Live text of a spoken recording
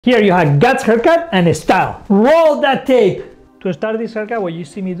Here you have GUTS haircut and style. Roll that tape! To start this haircut, what you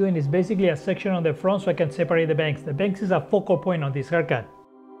see me doing is basically a section on the front so I can separate the bangs. The bangs is a focal point on this haircut.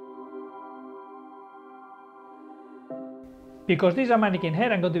 Because this is a mannequin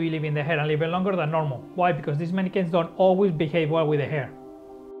hair, I'm going to be leaving the hair a little bit longer than normal. Why? Because these mannequins don't always behave well with the hair.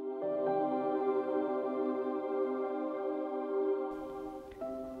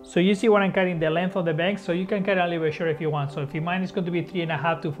 So you see when I'm cutting the length of the bangs, so you can cut a little bit short if you want. So if your mine is going to be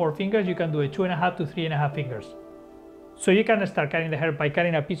 3.5 to 4 fingers, you can do it 2.5 to 3.5 fingers. So you can start cutting the hair by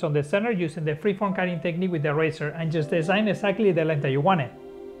cutting a piece on the center using the freeform cutting technique with the razor and just design exactly the length that you want it.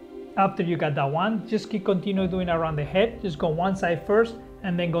 After you got that one, just continue doing around the head. Just go one side first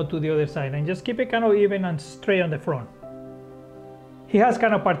and then go to the other side and just keep it kind of even and straight on the front. He has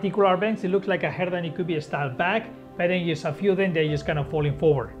kind of particular bangs. It looks like a hair that it could be styled back, but then just a few of them, they're just kind of falling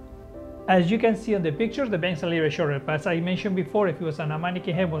forward. As you can see on the pictures, the bangs are a little bit shorter, but as I mentioned before, if it was on a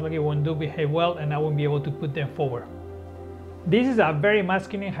mannequin head, most likely it wouldn't behave well and I wouldn't be able to put them forward. This is a very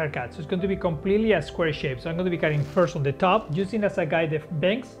masculine haircut, so it's going to be completely a square shape. So I'm going to be cutting first on the top, using as a guide the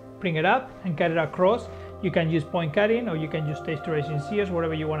bangs, bring it up and cut it across. You can use point cutting or you can use texturizing shears,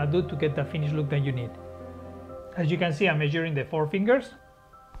 whatever you want to do to get the finished look that you need. As you can see, I'm measuring the 4 fingers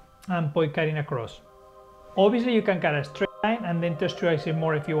and point cutting across. Obviously, you can cut a straight line and then texturize it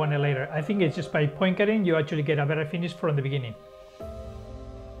more if you want it later. I think it's just by point cutting, you actually get a better finish from the beginning.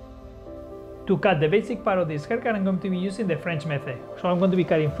 To cut the basic part of this haircut, I'm going to be using the French method. So I'm going to be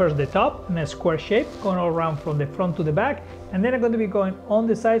cutting first the top in a square shape, going all around from the front to the back, and then I'm going to be going on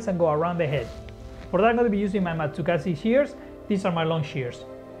the sides and go around the head. For that, I'm going to be using my Matsukatsu shears. These are my long shears.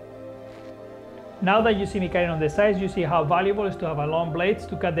 Now that you see me cutting on the sides, you see how valuable it is to have a long blades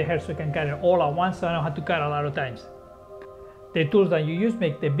to cut the hair so I can cut it all at once so I don't have to cut a lot of times. The tools that you use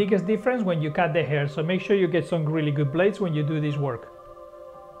make the biggest difference when you cut the hair, so make sure you get some really good blades when you do this work.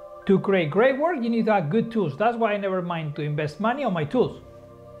 To create great work, you need to have good tools. That's why I never mind to invest money on my tools.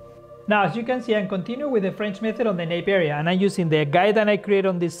 Now, as you can see, I'm continuing with the French method on the nape area, and I'm using the guide that I create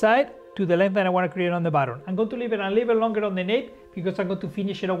on this side to the length that I want to create on the bottom. I'm going to leave it a little bit longer on the nape because I'm going to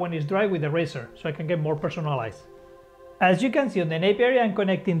finish it up when it's dry with the razor so I can get more personalized. As you can see on the nape area, I'm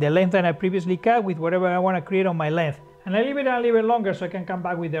connecting the length that I previously cut with whatever I want to create on my length. And I leave it a little bit longer so I can come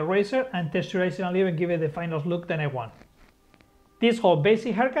back with the razor and texturize it a little and give it the final look that I want. This whole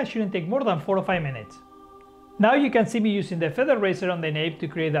basic haircut shouldn't take more than 4 to 5 minutes. Now you can see me using the feather razor on the nape to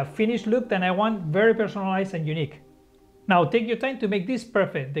create a finished look that I want, very personalized and unique. Now take your time to make this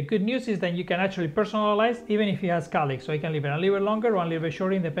perfect. The good news is that you can actually personalize even if it has calics, so I can leave it a little bit longer or a little bit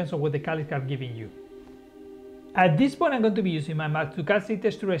shorter, it depends on what the calics are giving you. At this point, I'm going to be using my Matsukatsu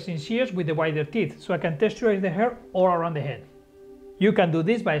texturizing shears with the wider teeth so I can texturize the hair all around the head. You can do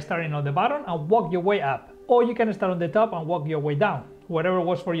this by starting on the bottom and walk your way up, or you can start on the top and walk your way down, whatever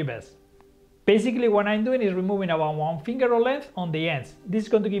works for you best. Basically, what I'm doing is removing about 1 finger of length on the ends. This is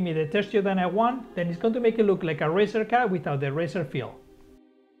going to give me the texture that I want, then it's going to make it look like a razor cut without the razor feel.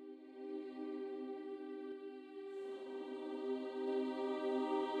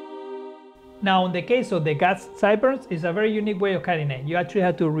 Now, in the case of the GUTS sideburns, it's a very unique way of cutting it. You actually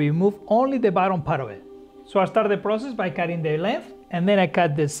have to remove only the bottom part of it. So I start the process by cutting the length, and then I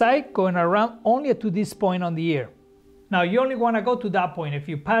cut the side going around only to this point on the ear. Now you only want to go to that point. If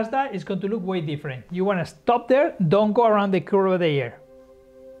you pass that, it's going to look way different. You want to stop there, don't go around the curve of the ear.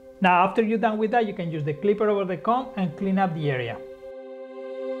 Now after you're done with that, you can use the clipper over the comb and clean up the area.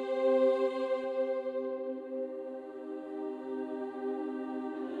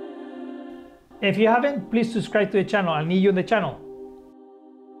 If you haven't, please subscribe to the channel. I'll need you on the channel.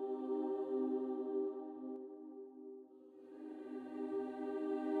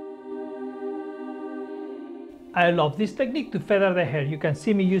 I love this technique to feather the hair. You can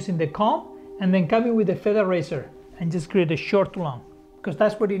see me using the comb and then coming with the feather razor and just create a short to long because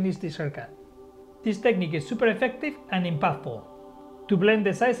that's what it needs this haircut. This technique is super effective and impactful. To blend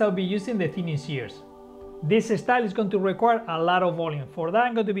the sides, I'll be using the thinning shears. This style is going to require a lot of volume. For that,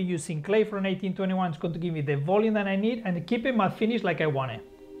 I'm going to be using clay from 1821. It's going to give me the volume that I need and keep it matte finish like I want it.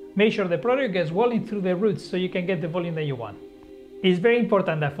 Make sure the product gets well in through the roots so you can get the volume that you want. It's very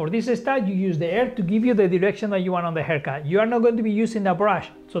important that for this style you use the air to give you the direction that you want on the haircut. You are not going to be using a brush,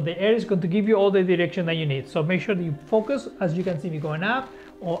 so the air is going to give you all the direction that you need. So make sure that you focus, as you can see me going up,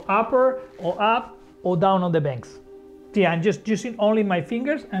 or upper, or up, or down on the bangs. See, I'm just using only my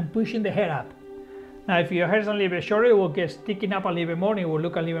fingers and pushing the hair up. Now if your hair is a little bit shorter, it will get sticking up a little bit more and it will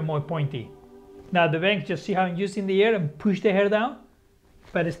look a little bit more pointy. Now the bangs, just see how I'm using the air and push the hair down,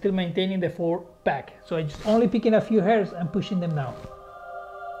 but still maintaining the full back. So I'm just only picking a few hairs and pushing them down.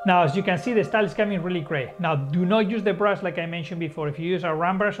 Now, as you can see, the style is coming really great. Now, do not use the brush like I mentioned before. If you use a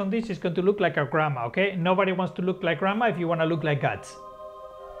round brush on this, it's going to look like a grandma, okay? Nobody wants to look like grandma if you want to look like Guts.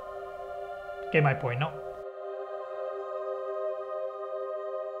 Get my point, no?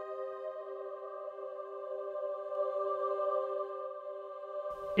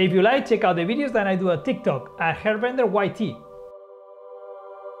 If you like, check out the videos that I do at TikTok at HairbenderYT.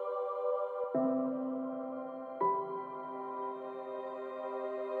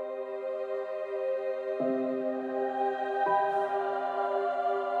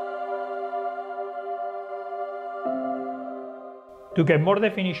 To get more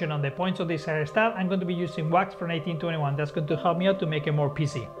definition on the points of this hairstyle, I'm going to be using wax from 1821. That's going to help me out to make it more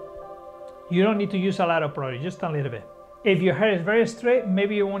piecey. You don't need to use a lot of product, just a little bit. If your hair is very straight,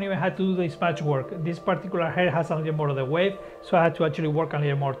 maybe you won't even have to do this much work. This particular hair has a little more of the wave, so I had to actually work a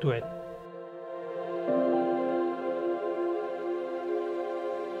little more to it.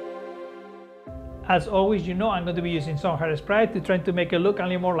 As always, you know I'm going to be using some hairspray to try to make it look a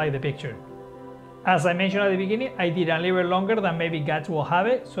little more like the picture. As I mentioned at the beginning, I did a little bit longer than maybe Guts will have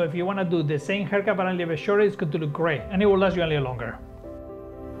it, so if you want to do the same haircut but a little bit shorter, it's going to look great, and it will last you a little longer.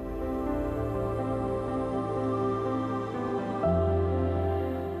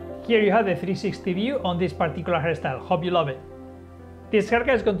 Here you have the 360 view on this particular hairstyle. Hope you love it. This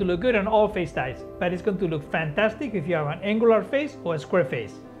haircut is going to look good on all face styles, but it's going to look fantastic if you have an angular face or a square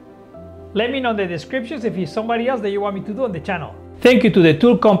face. Let me know in the descriptions if it's somebody else that you want me to do on the channel. Thank you to the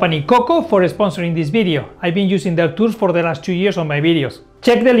tool company Coco for sponsoring this video. I've been using their tools for the last 2 years on my videos.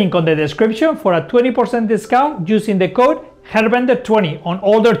 Check the link on the description for a 20% discount using the code HAIRBENDER20 on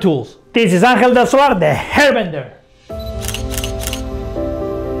all their tools. This is Angel del Solar, the Hairbender.